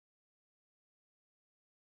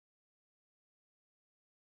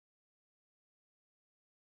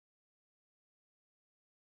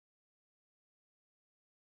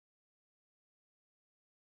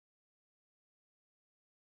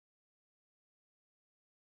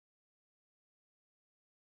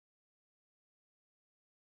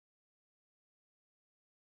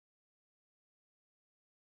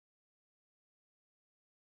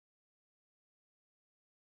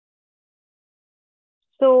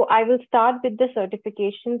So I will start with the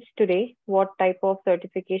certifications today, what type of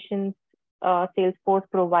certifications Salesforce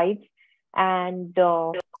provides, and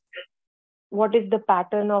what is the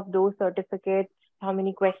pattern of those certificates, how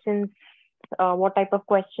many questions, what type of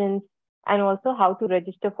questions, and also how to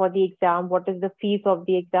register for the exam, what is the fees of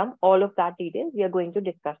the exam, all of that details we are going to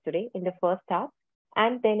discuss today in the first half.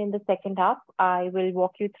 And then in the second half, I will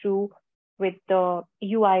walk you through with the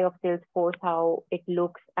UI of Salesforce, how it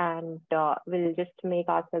looks, and we'll just make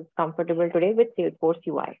ourselves comfortable today with Salesforce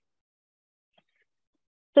UI.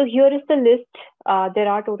 So here is the list. There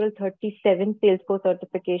are total 37 Salesforce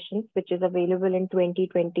certifications, which is available in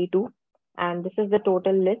 2022. And this is the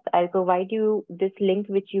total list. I'll provide you this link,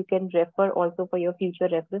 which you can refer also for your future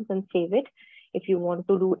reference and save it if you want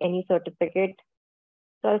to do any certificate.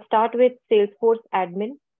 So I'll start with Salesforce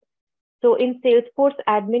Admin. So in Salesforce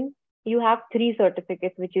Admin, you have 3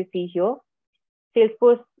 certificates, which you see here: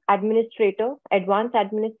 Salesforce Administrator, Advanced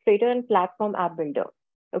Administrator, and Platform App Builder.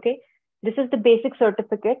 Okay. This is the basic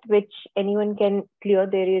certificate, which anyone can clear.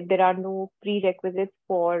 There are no prerequisites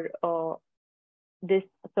for this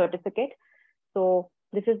certificate. So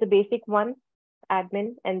this is the basic one,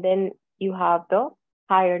 admin, and then you have the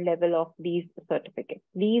higher level of these certificates.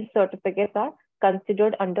 These certificates are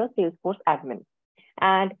considered under Salesforce admin.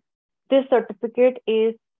 And this certificate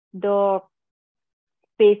is the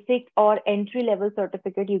basic or entry level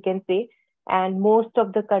certificate, you can say. And most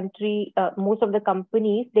of the companies,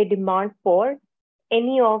 they demand for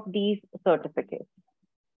any of these certificates.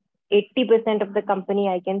 80% of the company,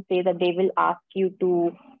 I can say that they will ask you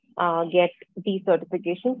to get these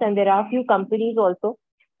certifications. And there are a few companies also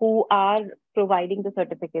who are providing the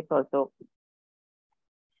certificates also.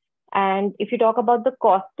 And if you talk about the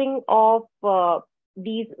costing of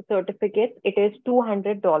these certificates, it is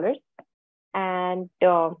 $200. And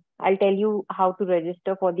I'll tell you how to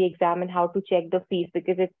register for the exam and how to check the fees,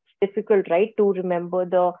 because it's difficult, right, to remember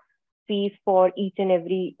the fees for each and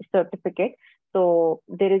every certificate. So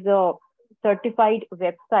there is a certified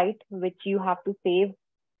website which you have to save,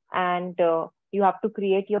 and you have to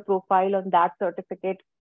create your profile on that certification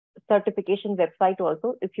website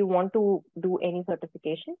also if you want to do any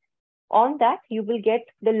certification. On that, you will get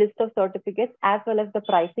the list of certificates as well as the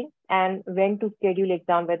pricing and when to schedule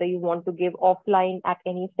exam, whether you want to give offline at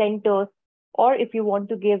any centers, or if you want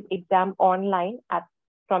to give exam online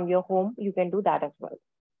from your home, you can do that as well.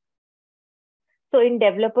 So in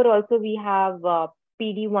developer also, we have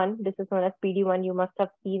PD1. This is known as PD1. You must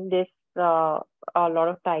have seen this a lot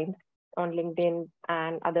of times on LinkedIn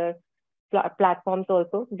and other platforms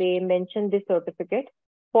also. They mention this certificate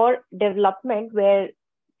for development, where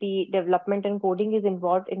the development and coding is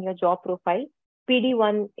involved in your job profile.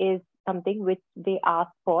 PD1 is something which they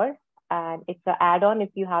ask for, and it's an add-on if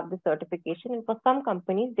you have the certification. And for some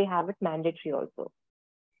companies, they have it mandatory also.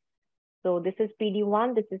 So this is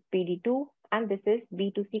PD1, this is PD2, and this is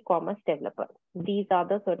B2C Commerce Developer. These are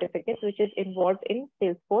the certificates which is involved in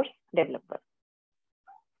Salesforce Developer.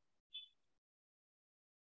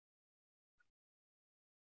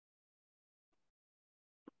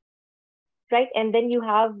 Right, and then you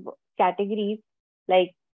have categories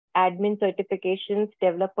like admin certifications,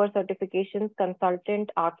 developer certifications,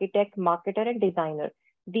 consultant, architect, marketer, and designer.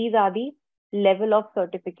 These are the level of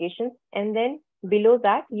certifications. And then below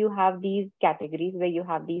that, you have these categories where you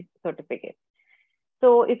have these certificates.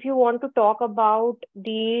 So if you want to talk about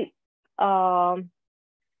the, the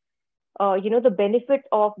benefit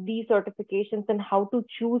of these certifications and how to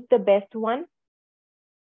choose the best one,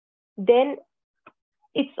 then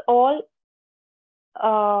it's all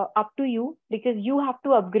up to you, because you have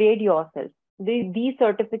to upgrade yourself. These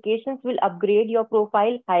certifications will upgrade your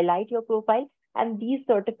profile, highlight your profile, and these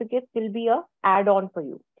certificates will be a add-on for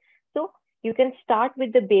you. So you can start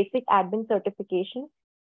with the basic admin certification.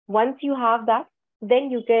 Once you have that, then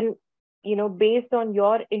you can, based on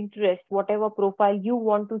your interest, whatever profile you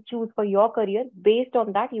want to choose for your career, based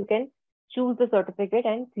on that, you can choose the certificate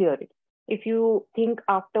and clear it. If you think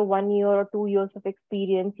after 1 year or 2 years of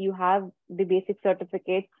experience, you have the basic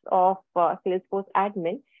certificates of Salesforce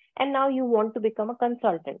admin, and now you want to become a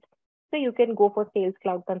consultant. So you can go for Sales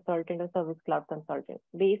Cloud Consultant or Service Cloud Consultant.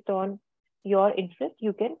 Based on your interest,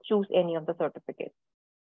 you can choose any of the certificates.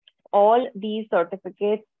 All these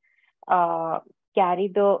certificates carry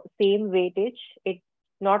the same weightage. It's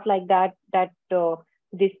not like that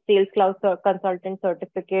this Sales Cloud Consultant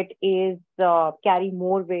certificate is carry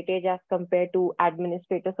more weightage as compared to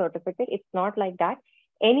Administrator certificate. It's not like that.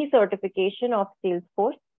 Any certification of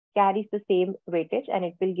Salesforce carries the same weightage, and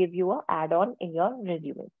it will give you an add-on in your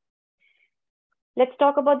resume. Let's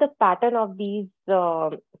talk about the pattern of these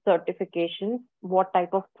certifications. What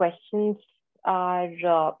type of questions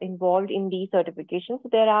are involved in these certifications. So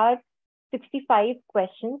there are 65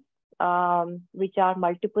 questions, which are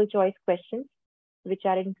multiple choice questions, which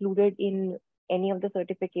are included in any of the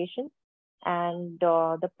certifications. And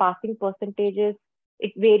the passing percentages,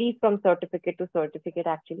 it varies from certificate to certificate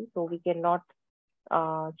actually. So we cannot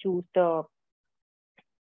choose the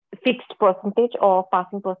fixed percentage or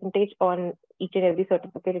passing percentage on each and every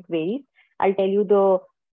certificate. It varies. I'll tell you the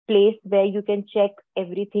place where you can check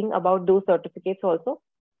everything about those certificates also.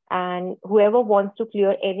 And whoever wants to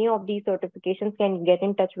clear any of these certifications can get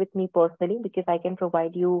in touch with me personally, because I can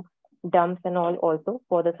provide you dumps and all also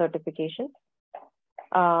for the certification.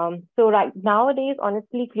 So right nowadays,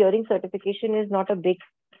 honestly, clearing certification is not a big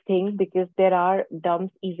thing, because there are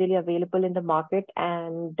dumps easily available in the market,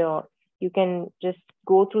 and you can just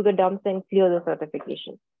go through the dumps and clear the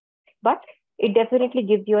certification. But it definitely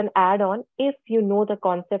gives you an add-on if you know the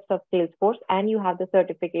concepts of Salesforce and you have the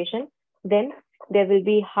certification. Then there will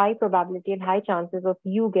be high probability and high chances of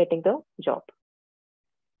you getting the job.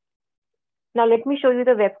 Now, let me show you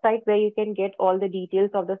the website where you can get all the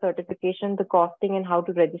details of the certification, the costing, and how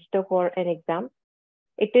to register for an exam.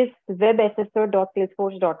 It is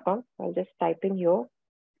webassessor.salesforce.com. I'll just type in here.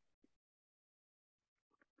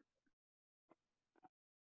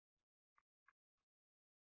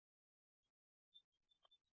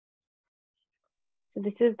 So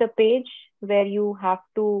this is the page where you have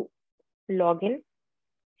to log in.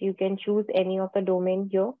 You can choose any of the domain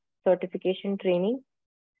here, certification training.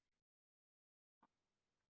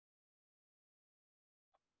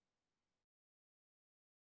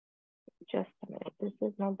 Just a minute. This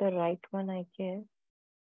is not the right one, I guess.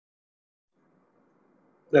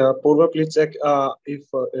 Purva, please check if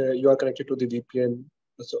you are connected to the VPN.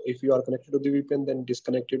 So if you are connected to the VPN, then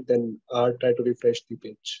disconnect it, then try to refresh the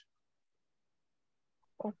page.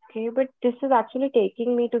 Okay, but this is actually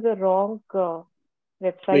taking me to the wrong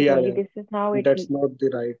website Yeah, only. yeah. This is now it. That's not the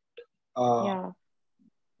right Yeah.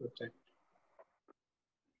 website.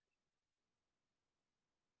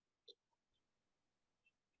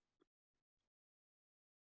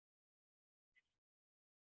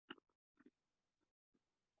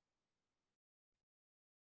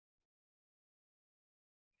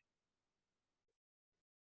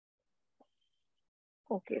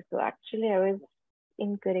 Okay, so actually I was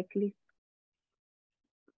incorrectly.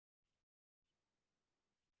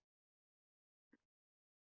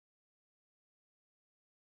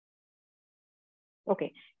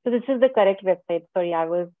 Okay, so this is the correct website. Sorry, I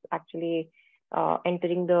was actually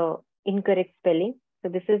entering the incorrect spelling. So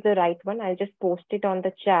this is the right one. I'll just post it on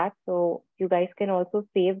the chat. So you guys can also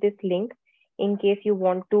save this link in case you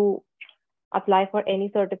want to apply for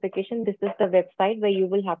any certification. This is the website where you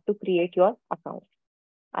will have to create your account.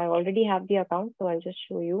 I already have the account, so I'll just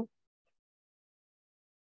show you.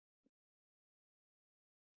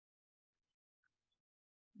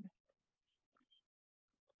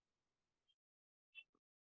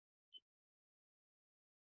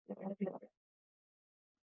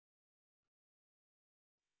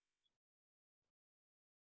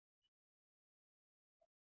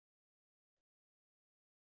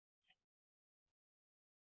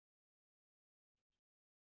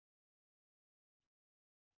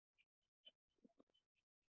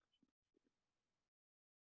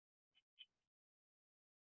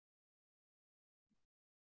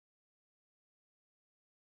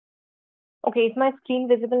 Okay, is my screen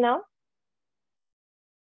visible now?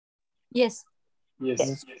 Yes. Yes.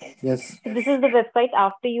 Yes. Yes. So this is the website.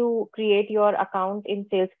 After you create your account in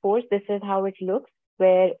Salesforce, this is how it looks,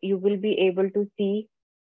 where you will be able to see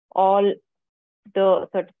all the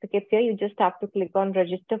certificates here. You just have to click on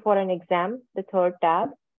register for an exam, the third tab.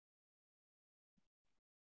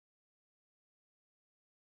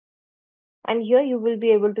 And here you will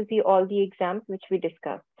be able to see all the exams which we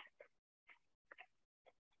discussed.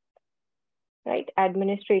 Right,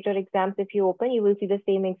 administrator exams, if you open, you will see the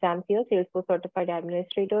same exams here: Salesforce Certified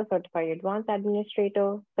Administrator, Certified Advanced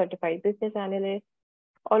Administrator, Certified Business Analyst.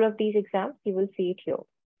 All of these exams, you will see it here.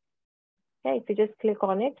 Okay, if you just click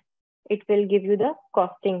on it, it will give you the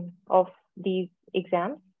costing of these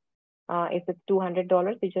exams. If it's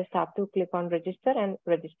 $200, you just have to click on register and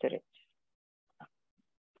register it.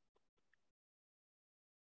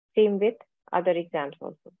 Same with other exams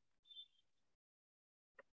also.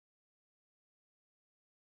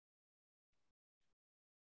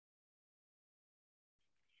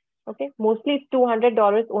 Okay, mostly it's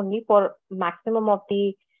 $200 only for maximum of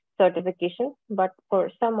the certifications, but for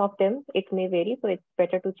some of them it may vary, so it's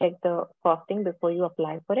better to check the costing before you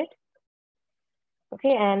apply for it.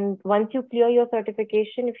 Okay, and once you clear your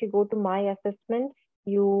certification, if you go to my assessments,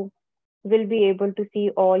 you will be able to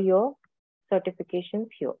see all your certifications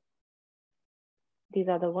here. These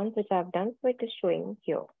are the ones which I've done, so it is showing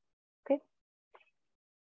here. Okay.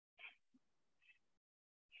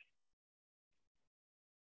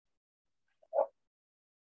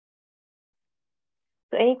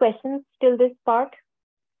 So any questions till this part?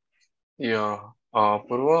 Yeah.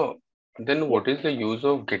 Purva, then what is the use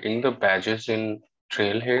of getting the badges in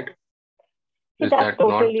Trailhead? See, Is that's that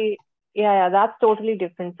not? totally, yeah, that's totally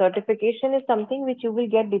different. Certification is something which you will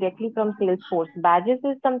get directly from Salesforce. Badges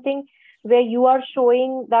is something where you are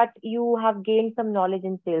showing that you have gained some knowledge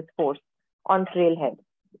in Salesforce on Trailhead.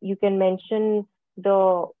 You can mention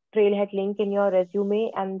the Trailhead link in your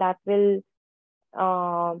resume, and that will,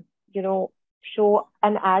 uh, show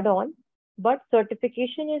an add-on. But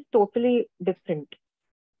certification is totally different.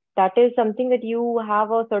 That is something that you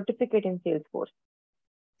have a certificate in Salesforce.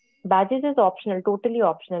 Badges is optional, totally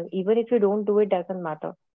optional. Even if you don't do it, doesn't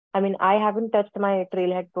matter. I mean, I haven't touched my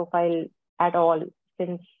Trailhead profile at all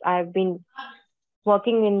since I've been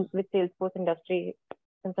working in with Salesforce industry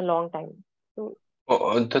since a long time. So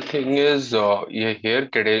The thing is,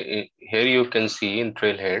 here you can see in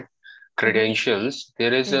Trailhead mhm, credentials,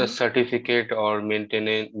 there is a mhm. certificate or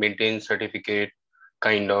maintain certificate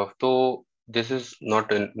kind of. So this is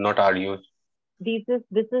not our use. This is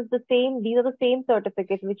the same. These are the same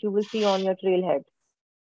certificates which you will see on your Trailhead.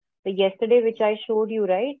 So yesterday, which I showed you,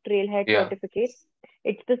 right, Trailhead Yeah. certificate,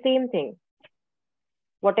 it's the same thing.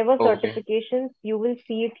 Whatever Okay. certifications you will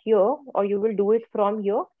see it here or you will do it from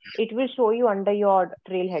here, it will show you under your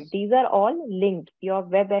Trailhead. These are all linked. Your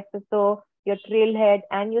web SSO, your Trailhead,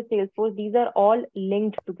 and your Salesforce, these are all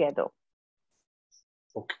linked together.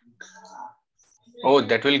 Okay. Oh,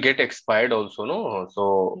 that will get expired also, no?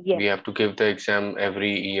 So we Yes, have to give the exam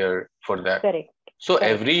every year for that. correct, So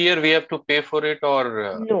correct. every year we have to pay for it,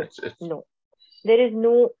 or No, it's no. There is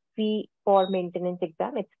no fee for maintenance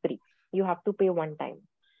exam. It's free. You have to pay one time.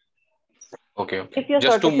 okay, okay. If your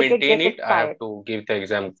Just to certificate maintain gets it, I have expired, to give the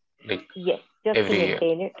exam like yes, just to every year.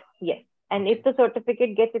 maintain it, yes. And if Okay. the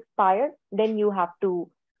certificate gets expired, then you have to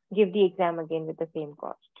give the exam again with the same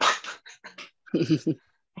cost.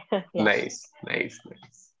 Yeah. Nice, nice,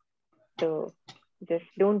 nice. So just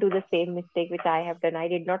don't do the same mistake which I have done. I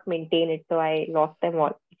did not maintain it, so I lost them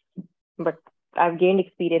all. But I've gained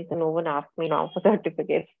experience and no one asked me now for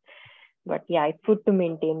certificates. But yeah, it's good to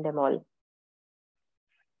maintain them all.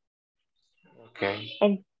 Okay.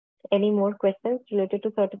 And any more questions related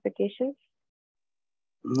to certifications?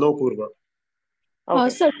 No, Purva. Okay.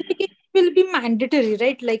 Certificate will be mandatory,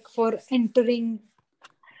 right? Like for entering.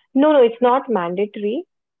 No, it's not mandatory,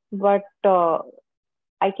 but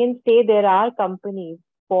I can say there are companies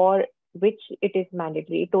for which it is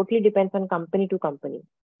mandatory. It totally depends on company to company.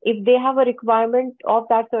 If they have a requirement of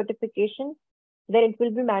that certification, then it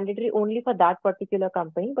will be mandatory only for that particular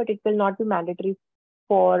company, but it will not be mandatory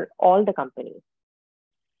for all the companies.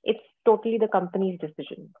 It's totally the company's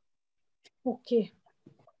decision. Okay.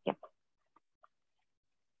 Yeah.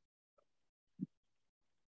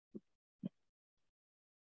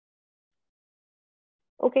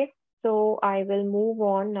 Okay, so I will move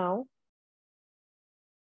on now.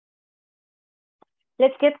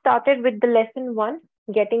 Let's get started with the lesson one,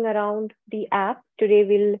 getting around the app. Today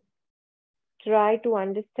we'll try to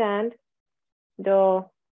understand the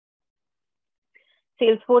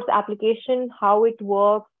Salesforce application, how it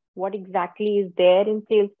works, what exactly is there in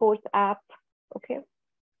Salesforce app. Okay.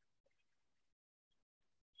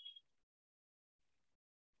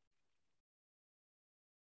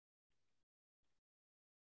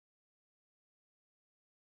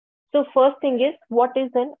 So first thing is, what is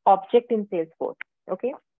an object in Salesforce?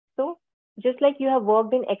 Okay. So just like you have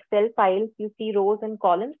worked in Excel files, you see rows and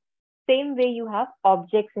columns, same way you have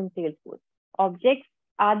objects in Salesforce. Objects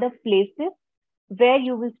are the places where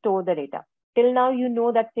you will store the data. Till now, you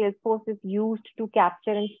know that Salesforce is used to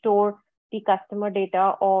capture and store the customer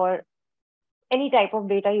data or any type of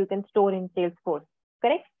data you can store in Salesforce,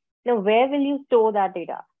 correct? Now, where will you store that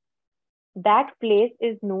data? That place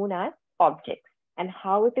is known as objects. And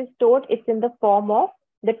how it is stored, it's in the form of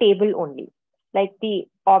the table only. Like the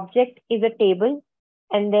object is a table,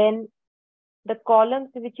 and then the columns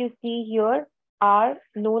which you see here are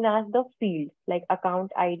known as the fields, like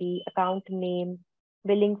account ID, account name,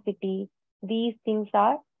 billing city. These things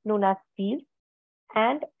are known as fields.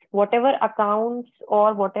 And whatever accounts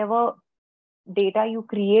or whatever data you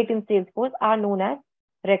create in Salesforce are known as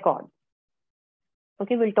records.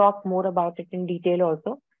 Okay, we'll talk more about it in detail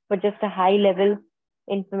also, but just a high level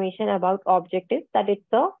information about object is that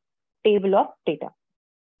it's a table of data.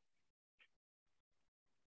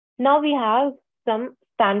 Now we have some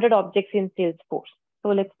standard objects in Salesforce. So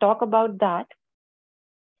let's talk about that.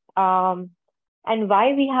 And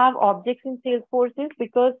why we have objects in Salesforce is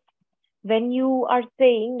because when you are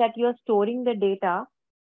saying that you are storing the data,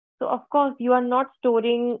 so of course you are not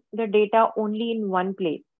storing the data only in one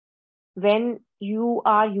place. When you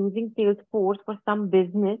are using Salesforce for some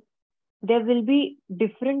business, there will be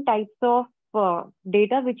different types of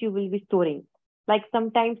data which you will be storing. Like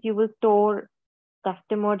sometimes you will store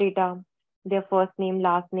customer data, their first name,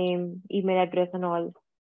 last name, email address, and all.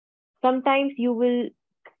 Sometimes you will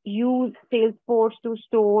use Salesforce to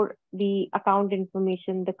store the account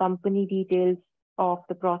information, the company details of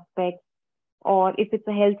the prospect. Or if it's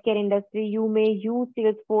a healthcare industry, you may use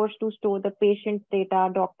Salesforce to store the patient's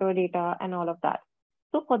data, doctor data, and all of that.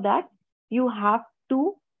 So for that, you have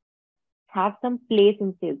to have some place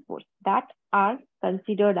in Salesforce that are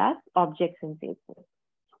considered as objects in Salesforce.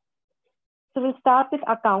 So we'll start with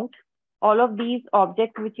account. All of these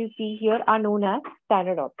objects which you see here are known as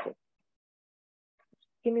standard objects.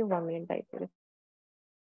 Give me 1 minute, guys.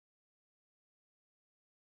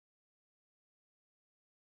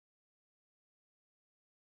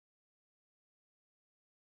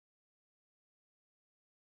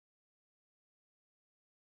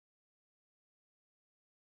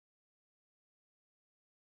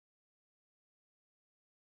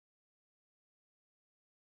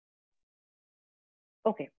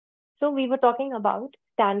 Okay, so we were talking about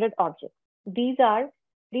standard objects. These are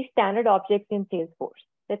the standard objects in Salesforce.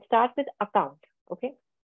 Let's start with account, okay?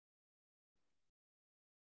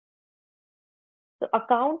 So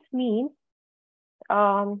accounts means,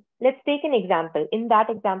 let's take an example. In that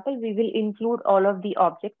example, we will include all of the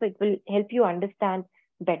objects, so it will help you understand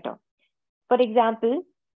better. For example,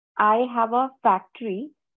 I have a factory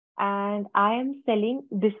and I am selling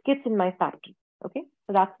biscuits in my factory, okay?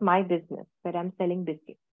 So that's my business where I'm selling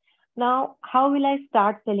biscuits. Now, how will I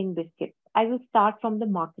start selling biscuits? I will start from the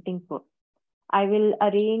marketing first. I will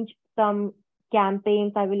arrange some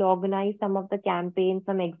campaigns. I will organize some of the campaigns,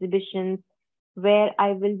 some exhibitions where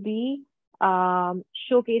I will be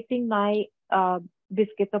showcasing my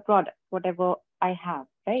biscuits or products, whatever I have,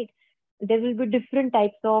 right? There will be different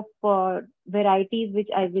types of varieties which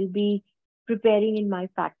I will be preparing in my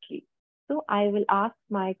factory. So I will ask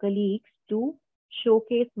my colleagues to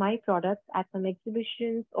showcase my products at some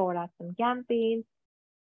exhibitions or at some campaigns.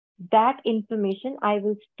 That information I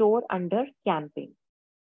will store under campaign.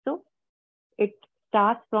 So it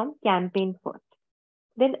starts from campaign first.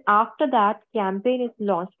 Then after that, campaign is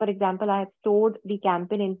launched. For example, I have stored the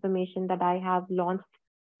campaign information that I have launched.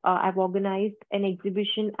 I've organized an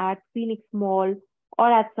exhibition at Phoenix Mall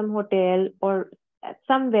or at some hotel or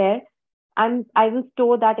somewhere, and I will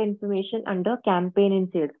store that information under campaign in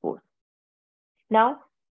Salesforce. Now,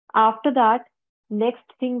 after that, next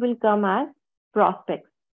thing will come as prospects.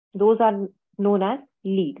 Those are known as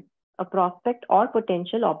lead, a prospect or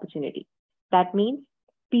potential opportunity. That means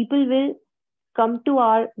people will come to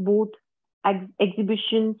our booth,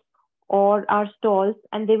 exhibitions, or our stalls,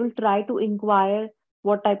 and they will try to inquire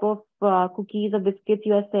what type of cookies or biscuits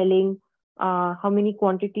you are selling, how many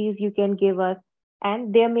quantities you can give us.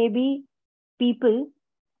 And there may be people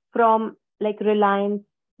from like Reliance,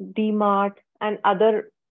 DMart, and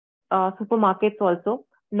other supermarkets also,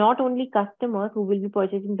 not only customers who will be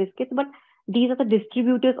purchasing biscuits, but these are the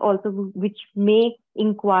distributors also which may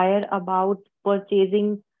inquire about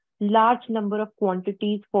purchasing large number of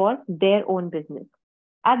quantities for their own business.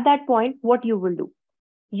 At that point, what you will do?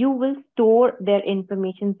 You will store their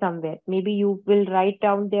information somewhere. Maybe you will write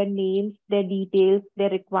down their names, their details,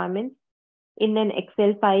 their requirements in an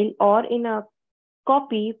Excel file or in a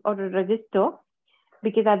copy or a register,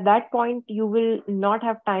 because at that point you will not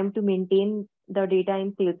have time to maintain the data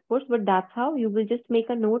in Salesforce, but that's how you will just make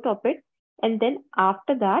a note of it. And then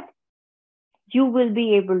after that, you will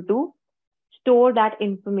be able to store that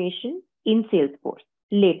information in Salesforce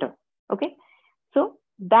later. Okay. So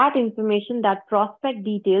that information, that prospect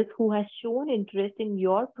details who has shown interest in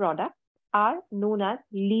your product are known as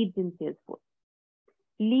leads in Salesforce.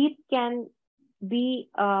 Leads can be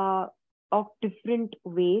of different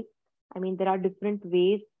ways. I mean, there are different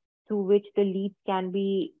ways through which the leads can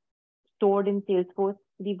be stored in Salesforce.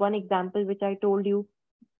 The one example which I told you,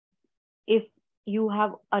 if you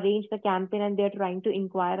have arranged the campaign and they're trying to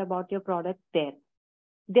inquire about your product there.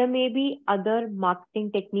 There may be other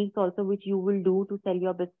marketing techniques also which you will do to sell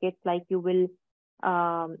your biscuits, like you will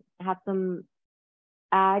have some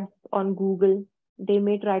ads on Google. They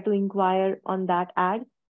may try to inquire on that ad.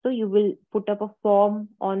 So you will put up a form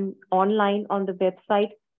online on the website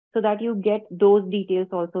so that you get those details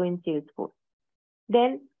also in Salesforce.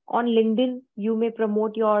 Then on LinkedIn, you may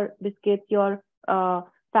promote your biscuits, your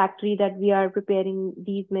factory, that we are preparing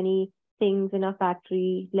these many things in a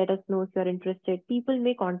factory. Let us know if you're interested. People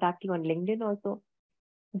may contact you on LinkedIn also.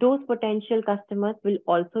 Those potential customers will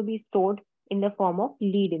also be stored in the form of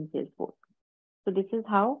lead in Salesforce. So this is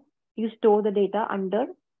how you store the data under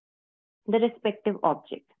the respective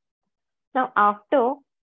object. Now, after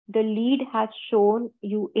the lead has shown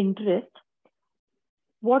you interest,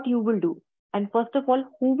 what you will do? And first of all,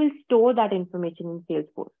 who will store that information in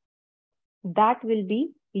Salesforce? That will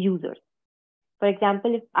be users. For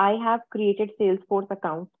example, if I have created Salesforce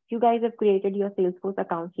accounts, you guys have created your Salesforce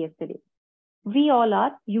accounts yesterday. We all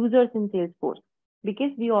are users in Salesforce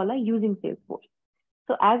because we all are using Salesforce.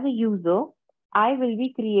 So as a user, I will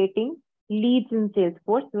be creating leads in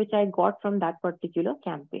Salesforce, which I got from that particular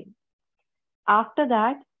campaign. After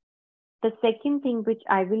that, the second thing which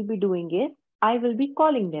I will be doing is I will be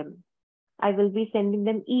calling them. I will be sending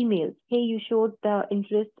them emails. Hey, you showed the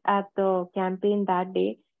interest at the campaign that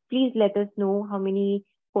day. Please let us know how many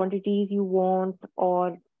quantities you want,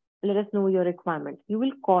 or let us know your requirements. You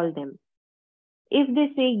will call them. If they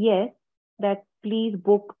say yes, that please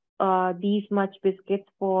book these much biscuits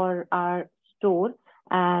for our store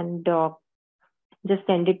and just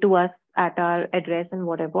send it to us at our address and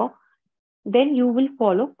whatever, then you will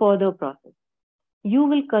follow further process. You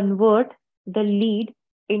will convert the lead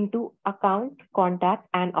into account, contact,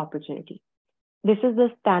 and opportunity. This is the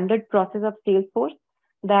standard process of Salesforce,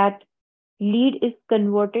 that lead is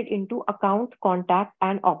converted into account, contact,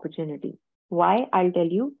 and opportunity. Why? I'll tell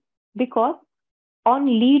you. Because on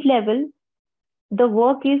lead level, the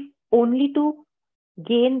work is only to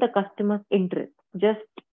gain the customer's interest. Just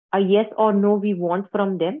a yes or no we want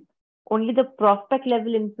from them. Only the prospect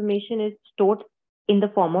level information is stored in the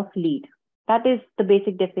form of lead. That is the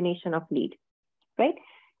basic definition of lead, right?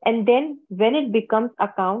 And then when it becomes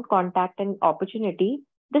account, contact, and opportunity,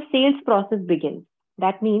 the sales process begins.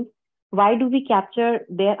 That means, why do we capture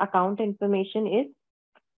their account information is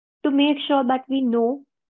to make sure that we know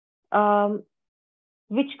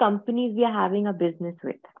which companies we are having a business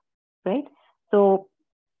with, right? So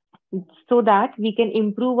that we can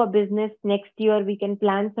improve our business next year, we can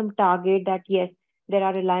plan some target that yes, there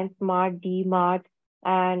are Reliance Smart, D-Mart,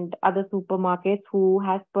 and other supermarkets who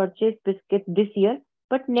has purchased biscuits this year,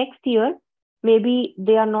 but next year, maybe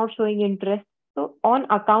they are not showing interest. So on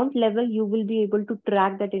account level, you will be able to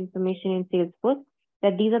track that information in Salesforce,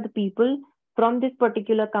 that these are the people from this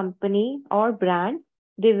particular company or brand.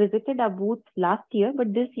 They visited our booth last year,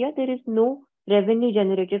 but this year there is no revenue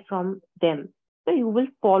generated from them. So you will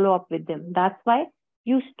follow up with them. That's why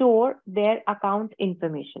you store their account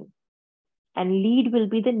information. And lead will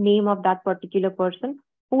be the name of that particular person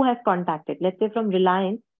who has contacted. Let's say from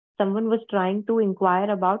Reliance, someone was trying to inquire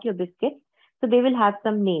about your biscuits. So they will have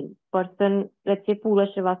some name. Person, let's say Purva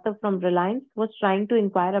Srivastav from Reliance was trying to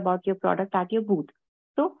inquire about your product at your booth.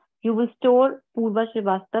 So you will store Purva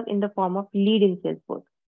Srivastav in the form of lead in Salesforce.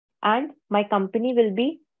 And my company will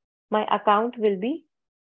be, my account will be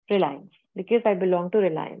Reliance, because I belong to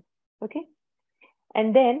Reliance. Okay.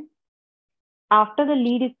 And then after the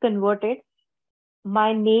lead is converted,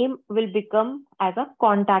 my name will become as a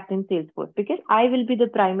contact in Salesforce, because I will be the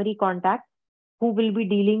primary contact who will be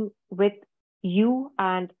dealing with you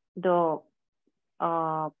and the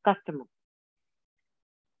customer.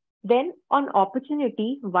 Then on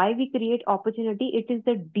opportunity, why we create opportunity? It is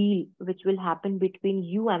the deal which will happen between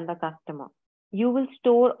you and the customer. You will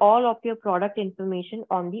store all of your product information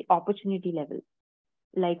on the opportunity level,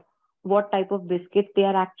 like what type of biscuits they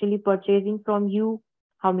are actually purchasing from you,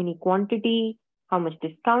 how many quantity, how much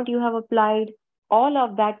discount you have applied. All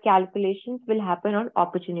of that calculations will happen on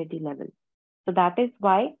opportunity level. So that is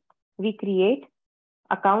why we create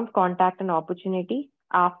account, contact, and opportunity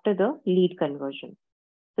after the lead conversion.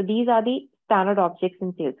 So these are the standard objects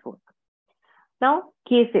in Salesforce. Now,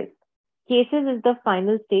 cases. Cases is the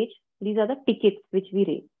final stage. These are the tickets which we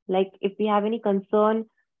raise. Like if we have any concern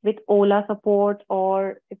with Ola support,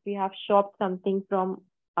 or if we have shopped something from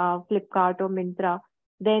Flipkart or Myntra,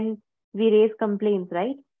 then we raise complaints,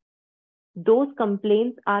 right? Those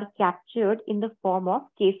complaints are captured in the form of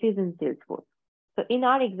cases in Salesforce. So in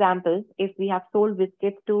our examples, if we have sold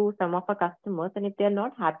biscuits to some of our customers, and if they're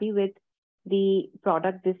not happy with the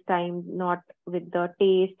product this time, not with the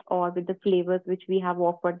taste or with the flavors which we have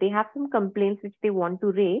offered, they have some complaints which they want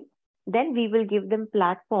to raise, then we will give them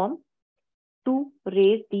platform to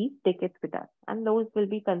raise these tickets with us. And those will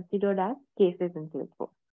be considered as cases in Salesforce.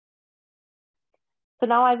 So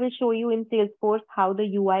now I will show you in Salesforce how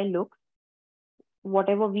the UI looks.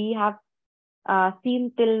 Whatever we have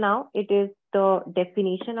seen till now, it is the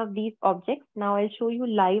definition of these objects. Now I'll show you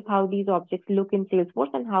live how these objects look in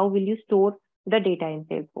Salesforce and how will you store the data in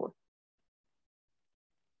Salesforce.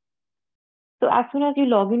 So as soon as you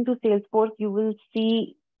log into Salesforce, you will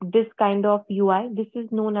see this kind of UI. This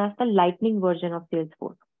is known as the Lightning version of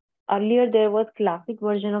Salesforce. Earlier, there was classic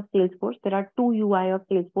version of Salesforce. There are two UI of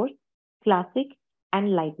Salesforce, classic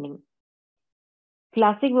and Lightning.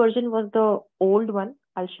 Classic version was the old one.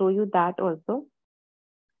 I'll show you that also.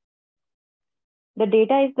 The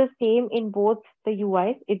data is the same in both the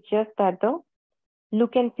UIs. It's just that the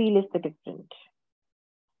look and feel is the different.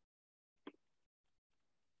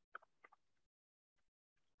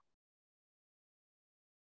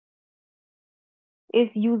 Is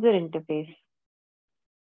user interface.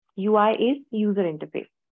 UI is user interface.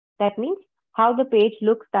 That means how the page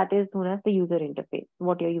looks, that is known as the user interface,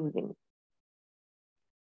 what you're using.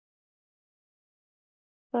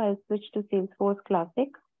 So I'll switch to Salesforce Classic.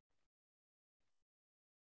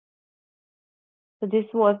 So this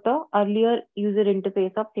was the earlier user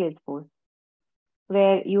interface of Salesforce,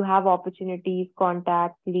 where you have opportunities,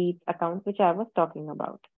 contacts, leads, accounts, which I was talking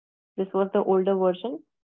about. This was the older version.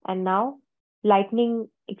 And now Lightning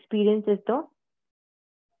experience is the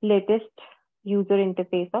latest user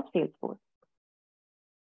interface of Salesforce.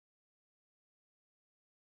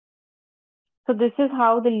 So this is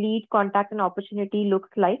how the lead, contact, and opportunity looks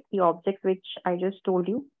like, the object which I just told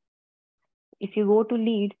you. If you go to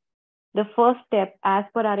lead, the first step, as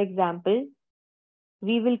per our example,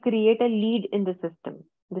 we will create a lead in the system.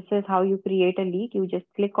 This is how you create a lead. You just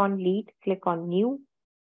click on lead, click on new,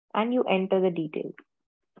 and you enter the details.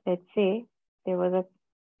 Let's say there was a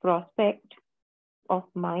prospect of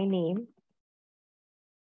my name.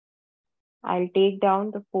 I'll take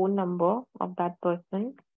down the phone number of that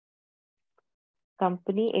person.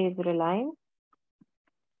 Company is Reliance.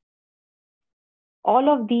 All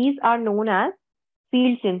of these are known as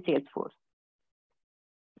fields in Salesforce.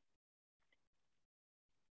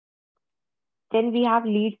 Then we have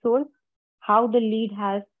lead source, how the lead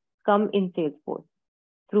has come in Salesforce,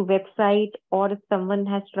 through website, or if someone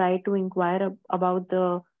has tried to inquire about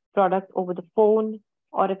the product over the phone,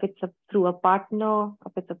 or if it's through a partner,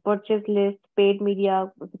 if it's a purchase list, paid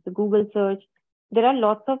media, if it's a Google search. There are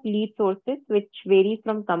lots of lead sources which vary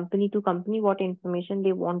from company to company, what information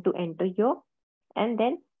they want to enter here, and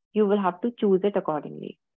then you will have to choose it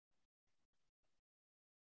accordingly.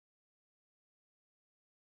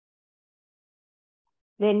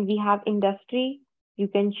 Then we have industry. You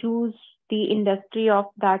can choose the industry of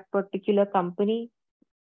that particular company.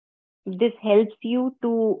 This helps you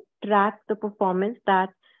to track the performance, that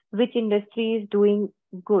which industry is doing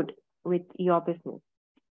good with your business.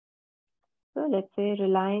 So let's say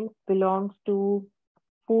Reliance belongs to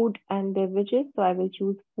food and beverages. So I will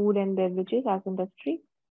choose food and beverages as industry.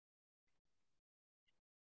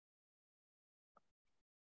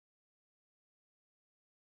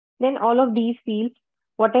 Then all of these fields,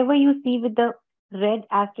 whatever you see with the red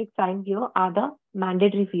asterisk sign here, are the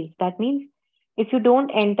mandatory fields. That means if you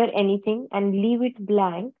don't enter anything and leave it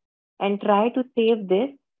blank and try to save this,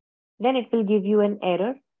 then it will give you an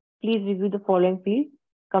error. Please review the following fields.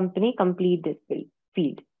 Company, complete this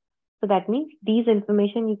field. So that means these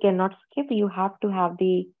information you cannot skip. You have to have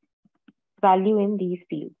the value in these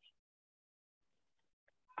fields.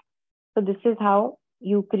 So this is how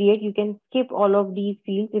you create. You can skip all of these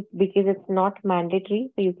fields because it's not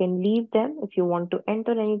mandatory. So you can leave them. If you want to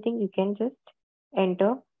enter anything, you can just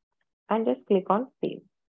enter and just click on save.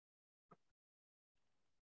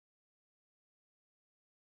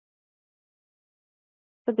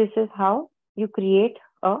 So this is how you create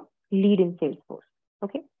a lead in Salesforce.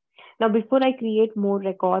 Okay. Now, before I create more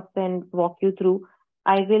records and walk you through,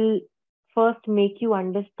 I will first make you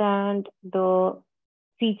understand the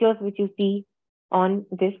features which you see on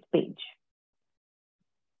this page.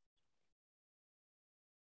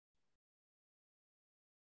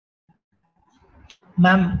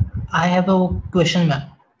 Ma'am, I have a question, ma'am.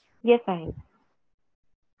 Yes, I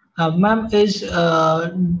have. Ma'am,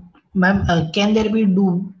 can there be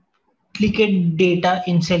duplicate data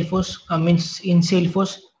in Salesforce? Means in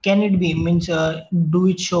Salesforce, can it be do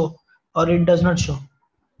it show or it does not show?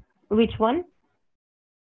 Which one?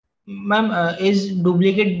 Ma'am, is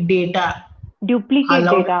duplicate data Duplicate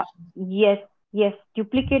allowed? data. Yes.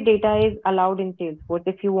 Duplicate data is allowed in Salesforce.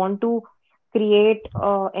 If you want to create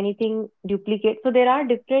anything duplicate. So there are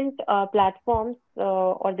different platforms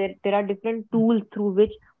or there are different tools through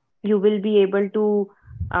which you will be able to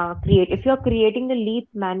create. If you're creating the leads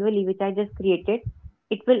manually, which I just created,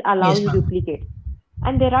 it will allow Yes, you ma'am. duplicate.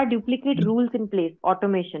 And there are duplicate rules in place,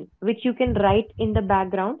 automation, which you can write in the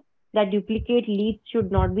background that duplicate leads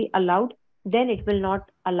should not be allowed. Then it will not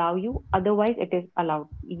allow you. Otherwise, it is allowed.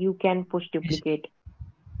 You can push Yes. duplicate.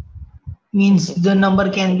 Means the number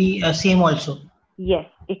can be same also. Yes,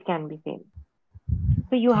 it can be same.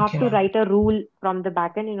 So you have Okay, to ma'am. write a rule from the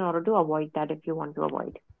backend in order to avoid that if you want to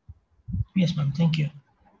avoid. Yes, ma'am. Thank you.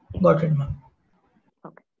 Yeah. Got it, ma'am.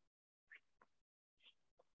 Okay.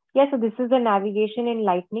 Yeah, so this is the navigation in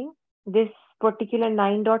Lightning. This particular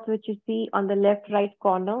 9 dots which you see on the left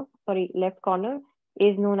corner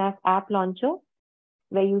is known as App Launcher,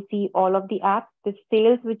 where you see all of the apps. The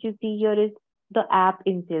sales which you see here is the app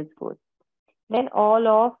in Salesforce. Then all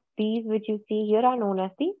of these which you see here are known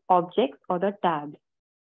as the objects or the tabs.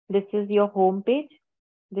 This is your home page.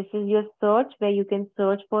 This is your search where you can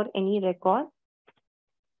search for any record.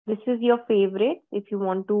 This is your favorite. If you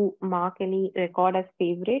want to mark any record as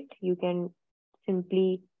favorite, you can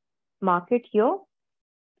simply mark it here.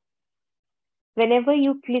 Whenever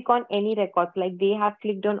you click on any records, like they have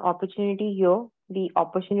clicked on opportunity here, the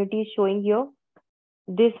opportunity is showing here.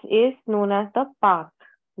 This is known as the path,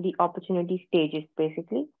 the opportunity stages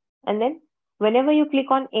basically. And then whenever you click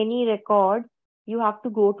on any record, you have to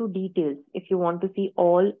go to details if you want to see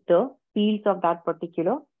all the fields of that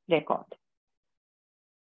particular record.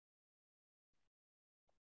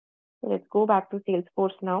 So let's go back to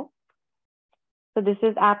Salesforce now. So this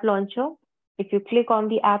is App Launcher. If you click on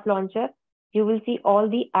the App Launcher, you will see all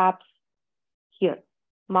the apps here.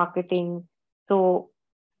 Marketing. So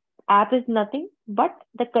app is nothing but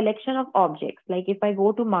the collection of objects. Like if I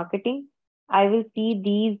go to marketing, I will see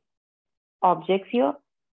these objects here.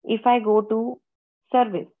 If I go to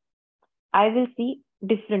service, I will see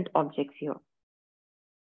different objects here.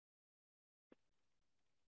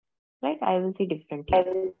 Right? I will see different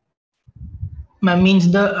here. Ma'am,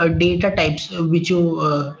 means the data types which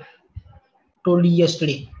you told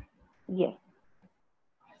yesterday. Yes.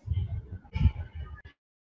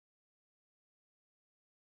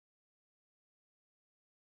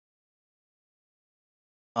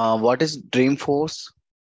 What is Dreamforce?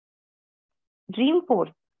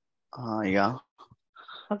 Dreamforce. Yeah.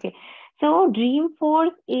 Okay. So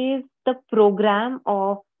Dreamforce is the program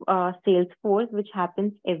of Salesforce, which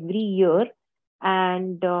happens every year.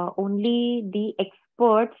 And only the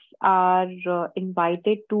experts are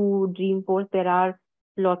invited to Dreamforce. There are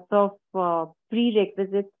lots of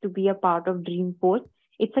prerequisites to be a part of Dreamforce.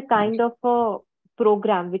 It's a kind of a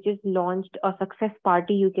program which is launched, a success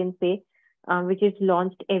party, you can say, which is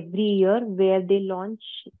launched every year, where they launch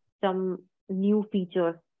some new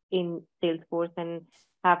features in Salesforce and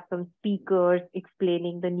have some speakers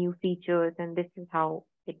explaining the new features, and this is how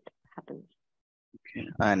it happens. Okay.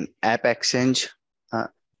 And App Exchange.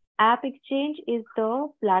 App Exchange is the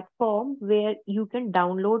platform where you can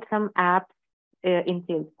download some apps in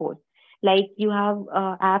Salesforce. Like you have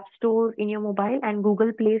App Store in your mobile and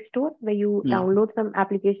Google Play Store where you download some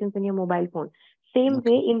applications in your mobile phone. Same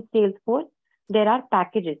way in Salesforce, there are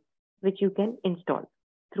packages which you can install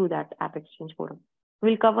through that App Exchange forum.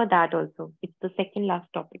 We'll cover that also. It's the second last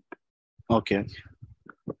topic. Okay.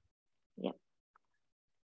 Yeah.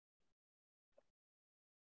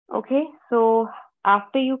 Okay, so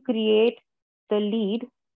after you create the lead,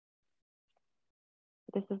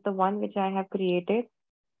 this is the one which I have created.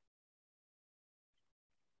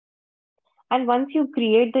 And once you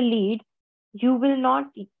create the lead, you will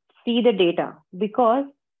not see the data because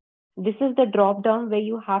this is the drop down where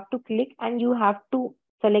you have to click and you have to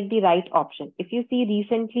select the right option. If you see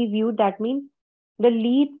recently viewed, that means the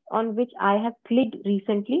leads on which I have clicked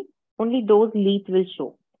recently, only those leads will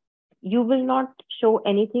show. You will not show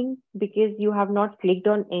anything because you have not clicked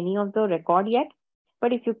on any of the record yet.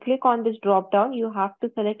 But if you click on this drop down, you have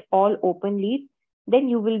to select all open leads. Then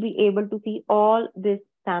you will be able to see all this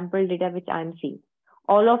sample data which I'm seeing.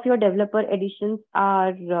 All of your developer editions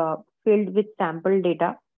are filled with sample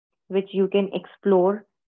data, which you can explore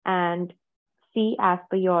and see as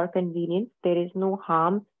per your convenience. There is no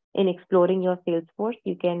harm in exploring your Salesforce.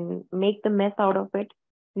 You can make the mess out of it.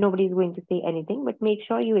 Nobody's going to say anything, but make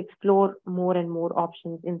sure you explore more and more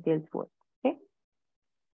options in Salesforce. Okay.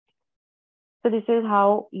 So this is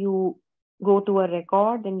how you go to a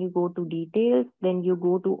record, then you go to details, then you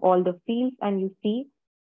go to all the fields and you see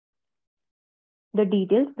the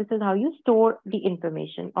details. This is how you store the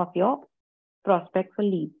information of your prospect for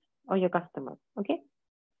leads or your customers. Okay.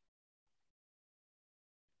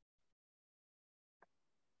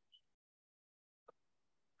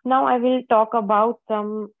 Now I will talk about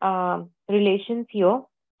some relations here,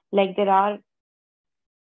 like there are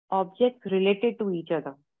objects related to each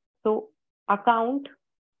other. So account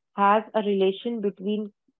has a relation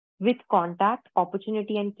with contact,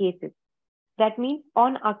 opportunity, and cases. That means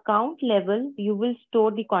on account level, you will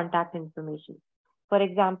store the contact information. For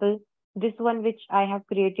example, this one which I have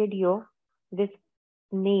created here, this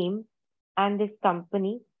name and this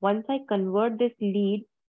company, once I convert this lead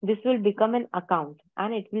this will become an account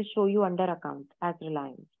and it will show you under account as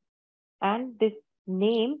Reliance. And this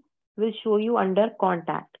name will show you under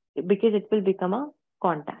contact because it will become a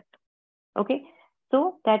contact. Okay.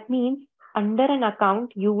 So that means under an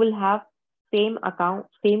account, you will have same account,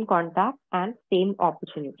 same contact and same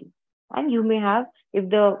opportunity. And you may have, if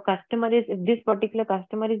this particular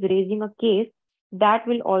customer is raising a case, that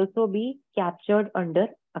will also be captured under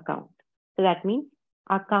account. So that means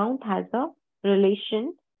account has a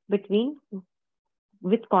relation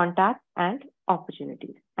with contact and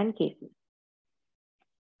opportunities and cases.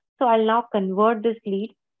 So I'll now convert this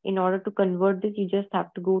lead. In order to convert this, you just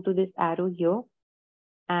have to go to this arrow here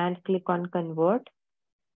and click on convert.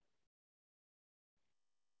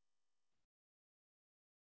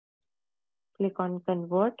 Click on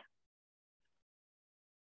convert.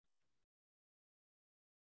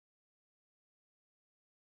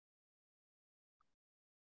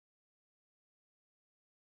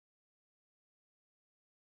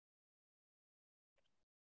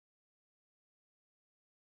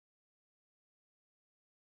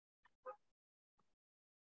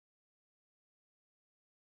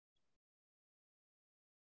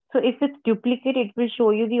 So if it's duplicate, it will show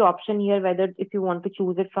you the option here whether if you want to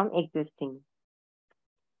choose it from existing.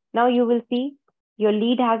 Now you will see your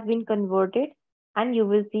lead has been converted and you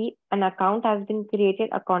will see an account has been created,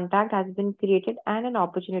 a contact has been created and an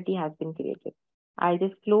opportunity has been created. I'll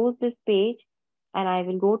just close this page and I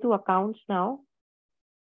will go to accounts now.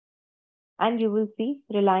 And you will see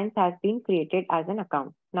Reliance has been created as an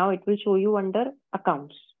account. Now it will show you under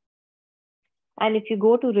accounts. And if you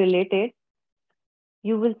go to related,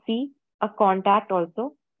 you will see a contact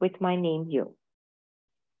also with my name here.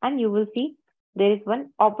 And you will see there is one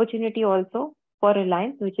opportunity also for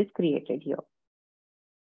Reliance which is created here.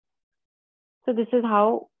 So this is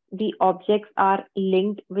how the objects are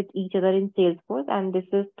linked with each other in Salesforce. And this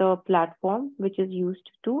is the platform which is used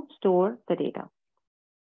to store the data.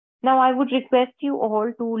 Now I would request you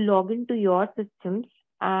all to log into your systems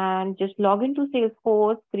and just log into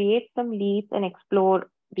Salesforce, create some leads and explore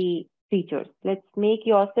the features. Let's make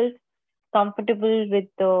yourself comfortable with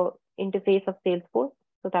the interface of Salesforce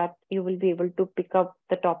so that you will be able to pick up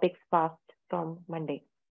the topics fast from Monday.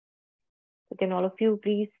 So can all of you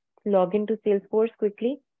please log into Salesforce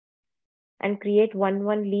quickly and create one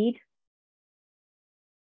lead.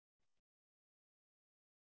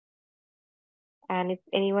 And if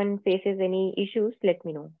anyone faces any issues, let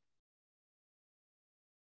me know.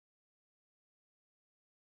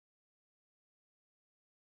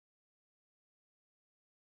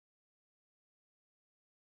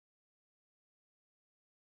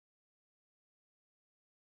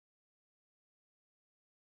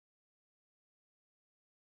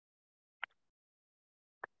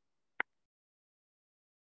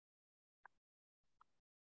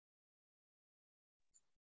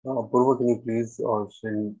 Purva, can you please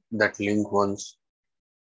send that link once?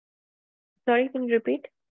 Sorry, can you repeat?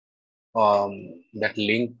 That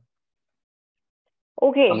link,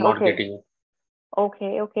 Okay, I'm not okay. getting it.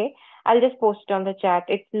 Okay. I'll just post it on the chat.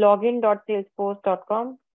 It's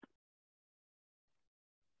login.salesforce.com.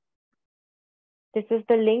 This is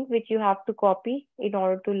the link which you have to copy in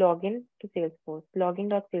order to log in to Salesforce.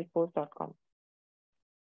 Login.salesforce.com.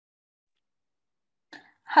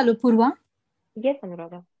 Hello, Purva. Yes,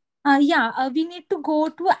 Anuradha. We need to go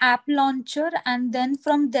to app launcher and then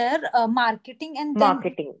from there marketing and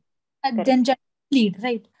Marketing. then lead,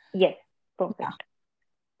 right? Yes, perfect.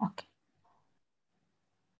 Yeah. Okay.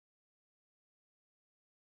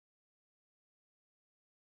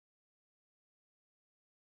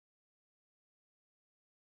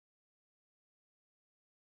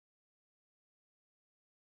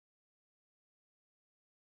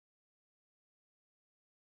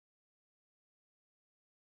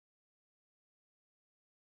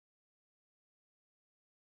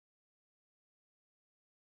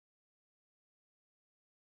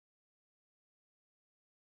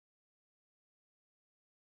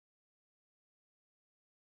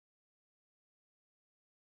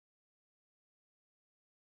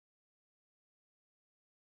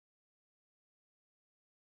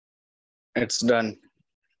 It's done.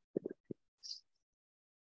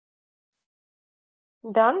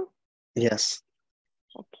 Done? Yes.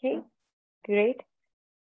 Okay, great.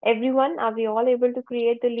 Everyone, are we all able to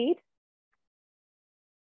create the lead?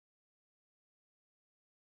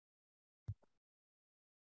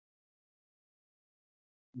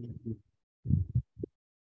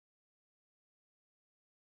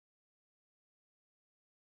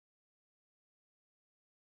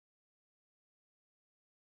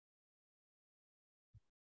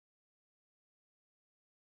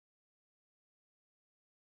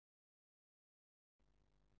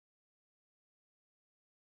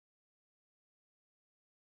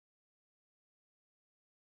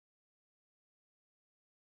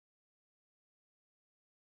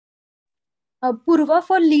 Purva,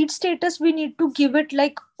 for lead status, we need to give it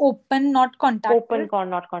like open, not contacted. Open or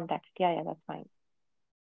not contacted. Yeah, that's fine.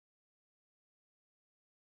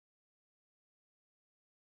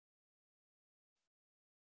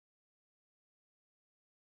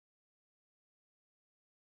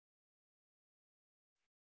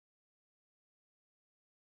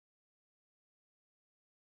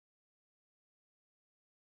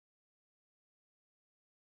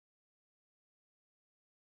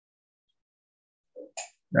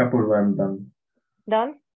 Yeah, Purva, I'm done.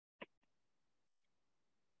 Done?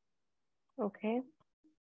 Okay.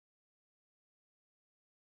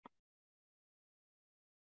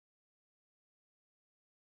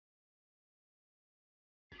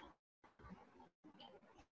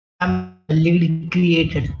 Ma'am, lead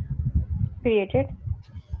created. Created?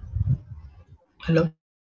 Hello.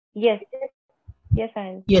 Yes. Yes, I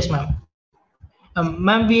am. Yes, ma'am.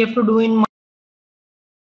 Ma'am, we have to do in.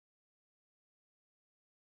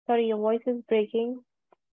 Sorry, your voice is breaking.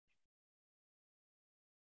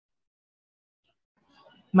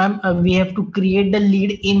 Ma'am, we have to create the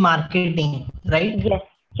lead in marketing, right?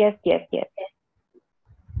 Yes.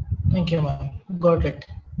 Thank you, ma'am. Got it.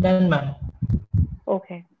 Done, ma'am.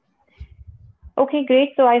 Okay. Okay, great.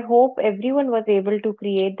 So I hope everyone was able to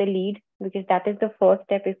create the lead, because that is the first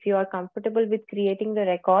step. If you are comfortable with creating the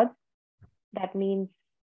records, that means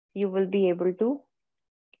you will be able to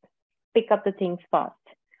pick up the things fast.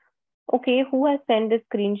 Okay, who has sent the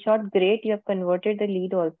screenshot? Great, you have converted the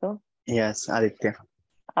lead also. Yes, Aditya.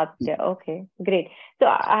 Aditya, okay, great. So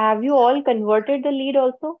have you all converted the lead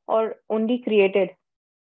also, or only created?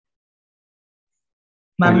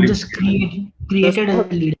 Ma'am, Only just created a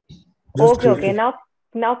lead. Okay. Now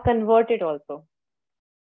convert it also.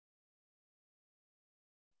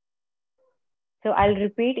 So I'll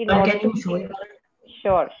repeat in order Can to. you show it?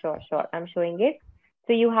 Sure. I'm showing it.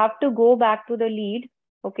 So you have to go back to the lead,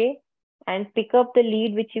 okay, and pick up the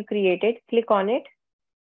lead which you created, click on it,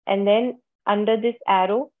 and then under this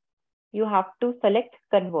arrow, you have to select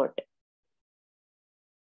convert.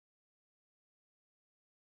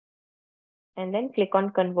 And then click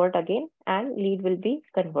on convert again, and lead will be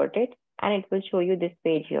converted, and it will show you this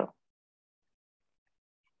page here.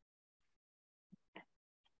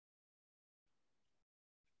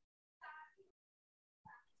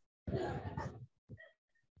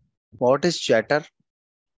 What is chatter?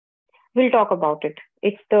 We'll talk about it.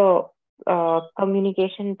 It's the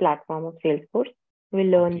communication platform of Salesforce. We'll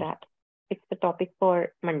learn that. It's the topic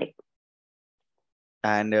for Monday.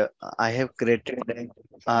 And I have created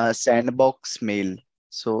a sandbox mail.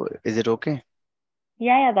 So is it okay?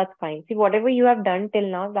 Yeah, that's fine. See, whatever you have done till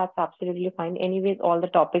now, that's absolutely fine. Anyways, all the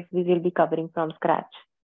topics we will be covering from scratch.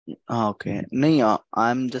 Okay. No,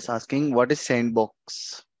 I'm just asking what is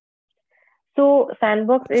sandbox? So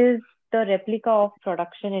Sandbox is the replica of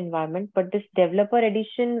production environment, but this developer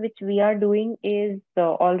edition which we are doing is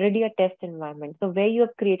already a test environment. So where you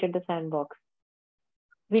have created the sandbox?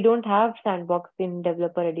 We don't have sandbox in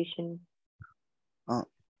developer edition. Uh,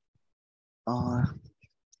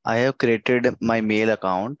 I have created my mail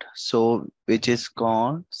account, so which is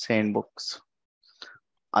called sandbox.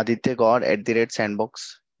 Aditya God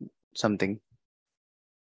 @sandbox something.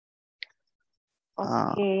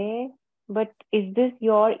 Okay, but is this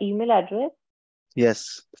your email address?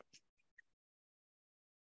 Yes.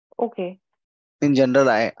 Okay. In general,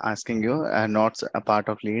 I asking you, not a part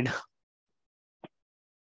of lead.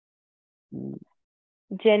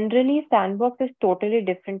 Generally, sandbox is totally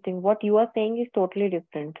different thing. What you are saying is totally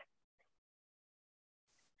different.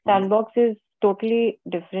 Sandbox is totally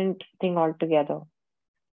different thing altogether.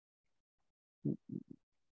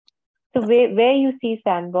 So where you see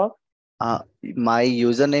sandbox? My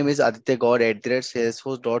username is Aditya God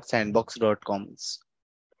 @salesforce.sandbox.com.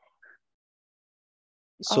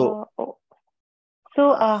 So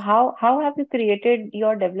How have you created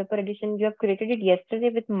your developer edition? You have created it yesterday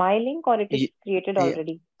with my link, or it is created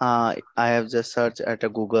already? I have just searched at a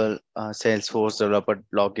Google Salesforce Developer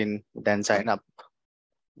login, then sign up.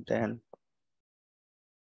 Then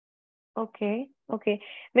Okay.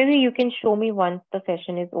 Maybe you can show me once the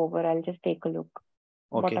session is over. I'll just take a look.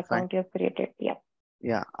 What okay, fine. account you have created? Yeah.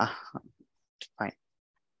 Yeah, fine.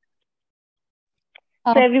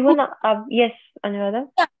 So everyone, yes, Anuradha.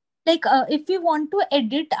 Yeah, like if we want to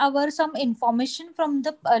edit our some information from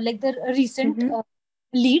the like the recent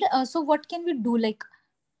lead, so what can we do? Like,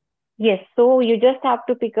 Yes, so you just have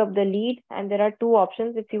to pick up the lead, and there are two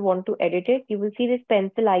options. If you want to edit it, you will see this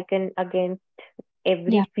pencil icon against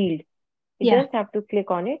every field. You just have to click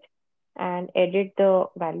on it and edit the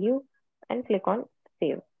value and click on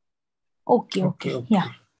save. Okay. Yeah.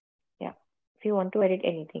 If you want to edit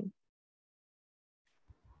anything.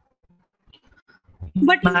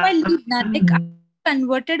 But in my lead, like I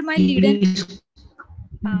converted my lead and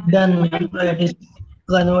done, ma'am. It is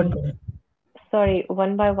converted. Sorry,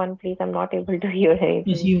 one by one, please. I'm not able to hear Yes,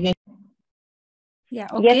 anything. you can. yeah,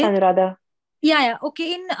 Yes, okay. Anuradha. Yeah.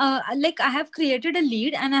 Okay. In like I have created a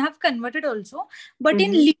lead and I have converted also, but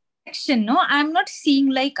in Mhm. lead section, no, I'm not seeing,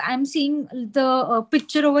 like I'm seeing the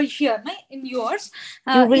picture over here, no, in yours.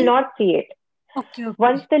 You will In not see it. Okay.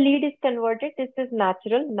 Once the lead is converted, this is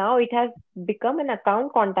natural. Now it has become an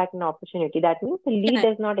account contact and opportunity. That means the lead Yeah.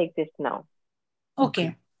 does not exist now.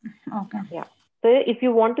 Okay. Okay. Yeah. So if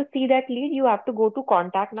you want to see that lead, you have to go to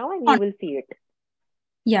contact now and you will see it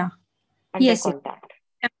Yeah. under Yes. contact.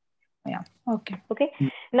 Yeah. Okay. Okay.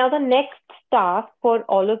 Now the next task for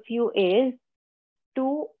all of you is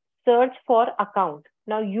to search for account.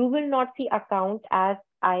 Now you will not see account as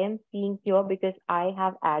I am seeing here because I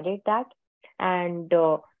have added that, and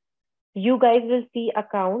you guys will see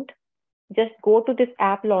account. Just go to this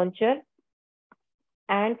app launcher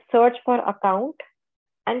and search for account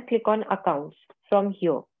and click on accounts from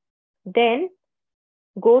here. Then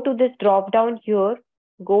go to this drop down here,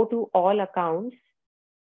 go to all accounts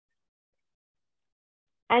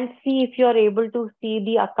and see if you're able to see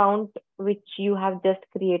the account which you have just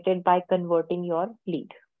created by converting your lead.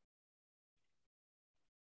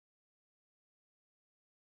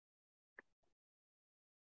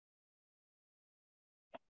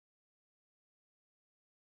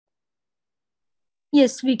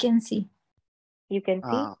 Yes, we can see. You can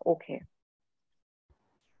see? Okay.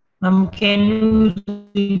 Can you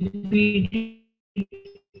repeat it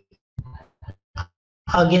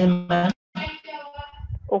again, ma'am?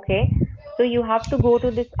 Okay. So you have to go to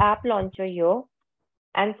this app launcher here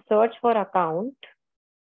and search for account,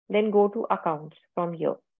 then go to accounts from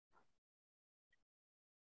here.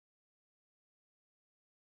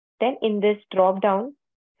 Then in this drop down,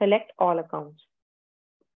 select all accounts.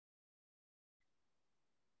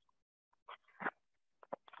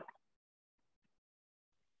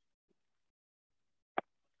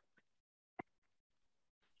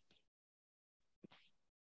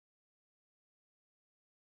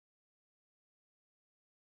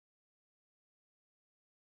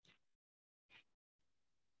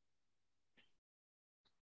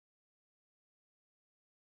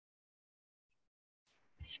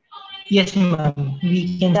 Yes, ma'am.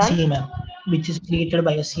 We can Done? see, ma'am, which is created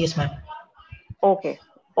by us. Yes, ma'am. Okay.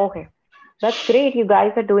 Okay. That's great. You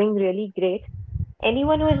guys are doing really great.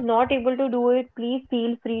 Anyone who is not able to do it, please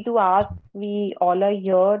feel free to ask. We all are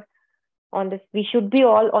here on this. We should be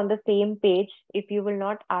all on the same page. If you will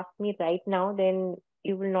not ask me right now, then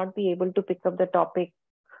you will not be able to pick up the topic,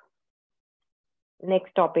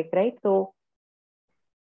 next topic, right? So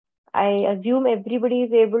I assume everybody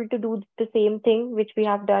is able to do the same thing which we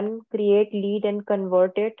have done, create lead and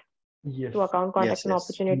convert it Yes. to account contact and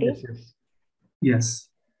opportunity. Yes. Yes. Yes.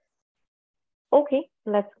 Okay,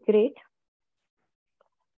 that's great.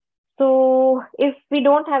 So if we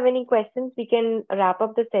don't have any questions, we can wrap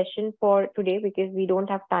up the session for today because we don't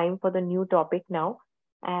have time for the new topic now.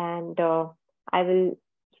 And I will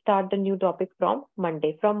start the new topic from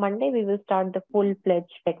Monday. From Monday, we will start the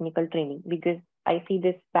full-fledged technical training because I see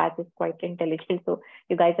this batch is quite intelligent. So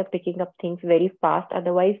you guys are picking up things very fast.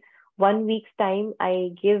 Otherwise, 1 week's time, I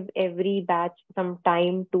give every batch some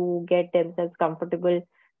time to get themselves comfortable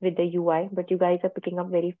with the UI, but you guys are picking up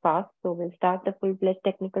very fast. So we'll start the full-fledged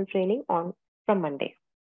technical training on from Monday.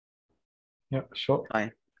 Yeah, sure.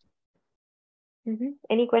 Fine.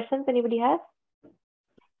 Any questions anybody has?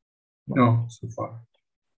 No, so far.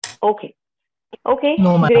 Okay. Okay,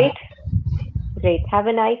 No, ma'am. great. Great. Have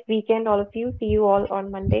a nice weekend, all of you. See you all on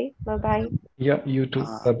Monday. Bye-bye. Yeah, you too.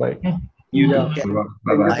 Bye bye. You Yeah. too.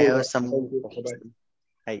 Bye Thank you, bye. I have Purva. some Thank you. questions.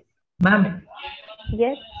 Bye-bye. Hi. Ma'am,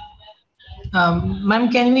 Yes. ma'am,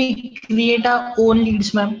 can we create our own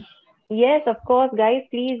leads, ma'am? Yes, of course, guys.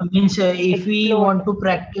 Please Means if we explore. want to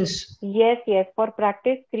practice. Yes, yes. For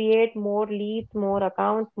practice, create more leads, more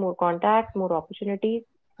accounts, more contacts, more opportunities.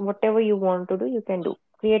 Whatever you want to do, you can do.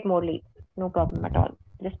 Create more leads. No problem at all.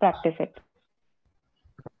 Just practice it.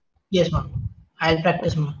 Yes, ma'am. I'll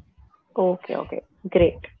practice, ma'am. Okay, okay.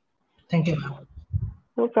 Great. Thank you, ma'am.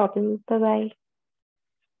 No problem. Bye-bye.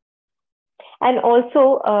 And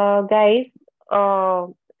also, guys,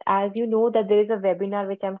 as you know that there is a webinar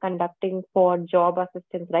which I'm conducting for job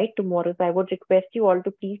assistance, right, tomorrow. So I would request you all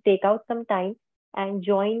to please take out some time and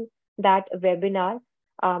join that webinar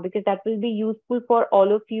because that will be useful for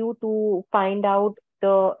all of you to find out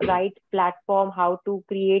the right platform, how to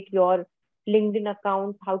create your LinkedIn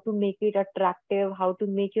account, how to make it attractive, how to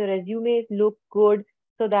make your resumes look good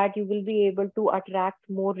so that you will be able to attract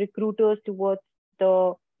more recruiters towards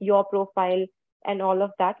your profile and all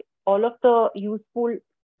of that. All of the useful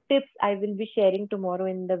tips I will be sharing tomorrow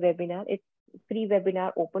in the webinar. It's free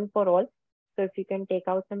webinar open for all. So if you can take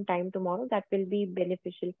out some time tomorrow, that will be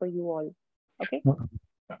beneficial for you all. Okay.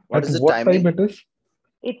 What At is the what timing? time it is?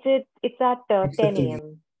 It's at 10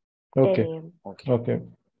 a.m. Okay. 10 a.m. Okay.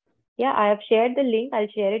 Yeah, I have shared the link. I'll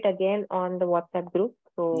share it again on the WhatsApp group.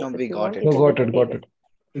 So No, if we you got want, it. you No, can got just it. save Got it.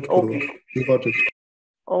 It's Okay. Purva. We got it.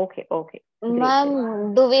 Okay. Great then.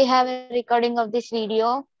 Ma'am, do we have a recording of this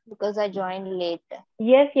video? Because I joined late.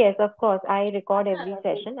 Yes, of course. I record every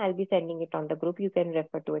session. I'll be sending it on the group. You can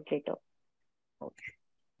refer to it later.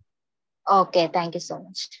 Okay, thank you so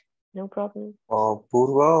much. No problem.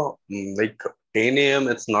 Purva, like 10 a.m.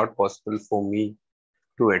 it's not possible for me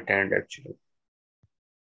to attend actually.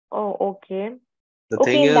 Oh, okay. The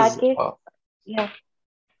Okay, thing in that is, case, yeah.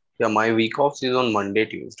 my week off is on Monday,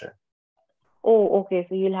 Tuesday. Oh, okay.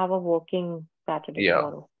 So you'll have a working Saturday Yeah.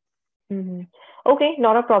 tomorrow. Okay,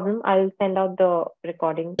 not a problem. I'll send out the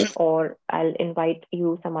recording, or I'll invite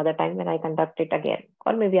you some other time when I conduct it again.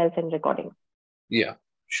 Or maybe I'll send recording. Yeah,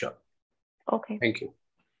 sure. Okay, Thank you.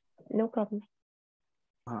 no problem.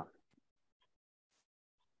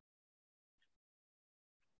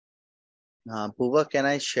 Pooja, can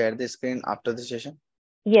I share the screen after the session?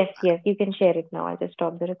 Yes, you can share it now. I'll just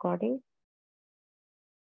stop the recording.